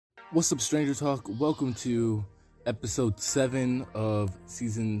What's up, Stranger Talk? Welcome to episode 7 of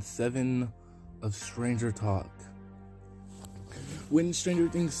season 7 of Stranger Talk. When Stranger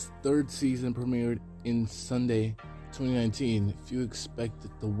Things' third season premiered in Sunday 2019, few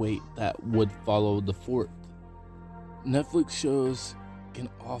expected the wait that would follow the fourth. Netflix shows can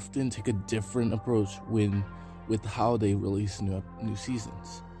often take a different approach with how they release new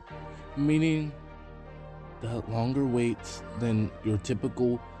seasons, meaning that longer waits than your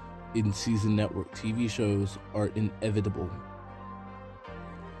typical in-season network TV shows are inevitable.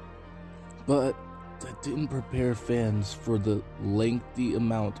 But that didn't prepare fans for the lengthy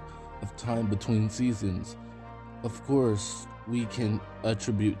amount of time between seasons. Of course, we can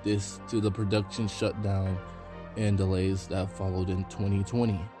attribute this to the production shutdown and delays that followed in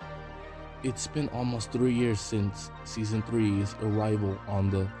 2020. It's been almost 3 years since season 3's arrival on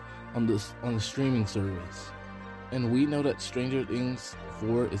the streaming service, and we know that Stranger Things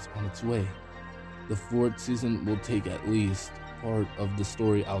 4 is on its way. The fourth season will take at least part of the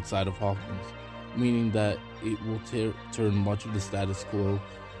story outside of Hawkins, meaning that it will turn much of the status quo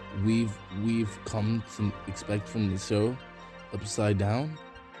we've come to expect from the show upside down.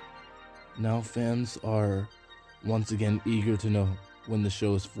 Now fans are once again eager to know when the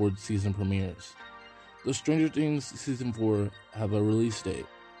show's fourth season premieres. The Stranger Things season 4 have a release date.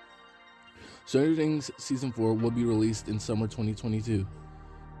 Stranger Things season 4 will be released in summer 2022.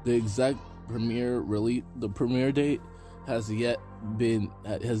 The exact premiere date has yet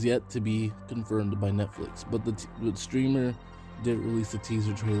to be confirmed by Netflix, but the streamer did release a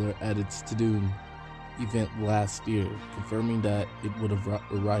teaser trailer at its To Doom event last year, confirming that it would have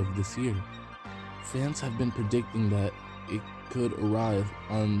arrived this year. Fans have been predicting that it could arrive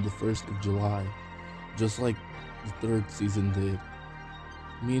on the 1st of July, just like the third season did.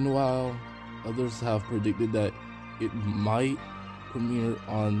 Meanwhile, others have predicted that it might premiere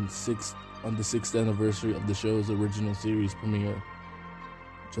on the 6th anniversary of the show's original series premiere,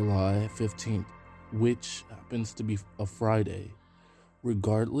 July 15th, which happens to be a Friday.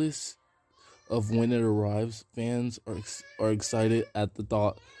 Regardless of when it arrives, fans are excited at the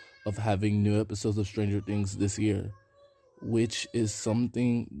thought of having new episodes of Stranger Things this year, which is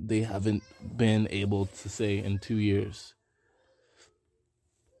something they haven't been able to say in 2 years.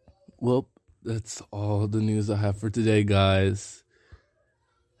 Well, that's all the news I have for today, guys.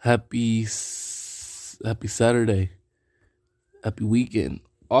 Happy Saturday. Happy weekend.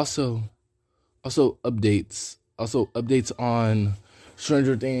 Also updates on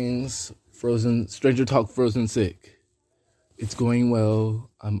Stranger Things Stranger Talk Frozen 6. It's going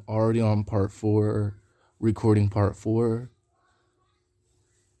well. I'm already on part 4, recording part 4.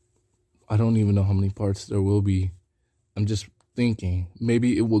 I don't even know how many parts there will be. I'm just thinking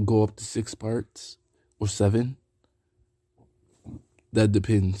maybe it will go up to 6 parts or 7. That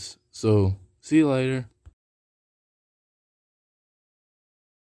depends. So, see you later.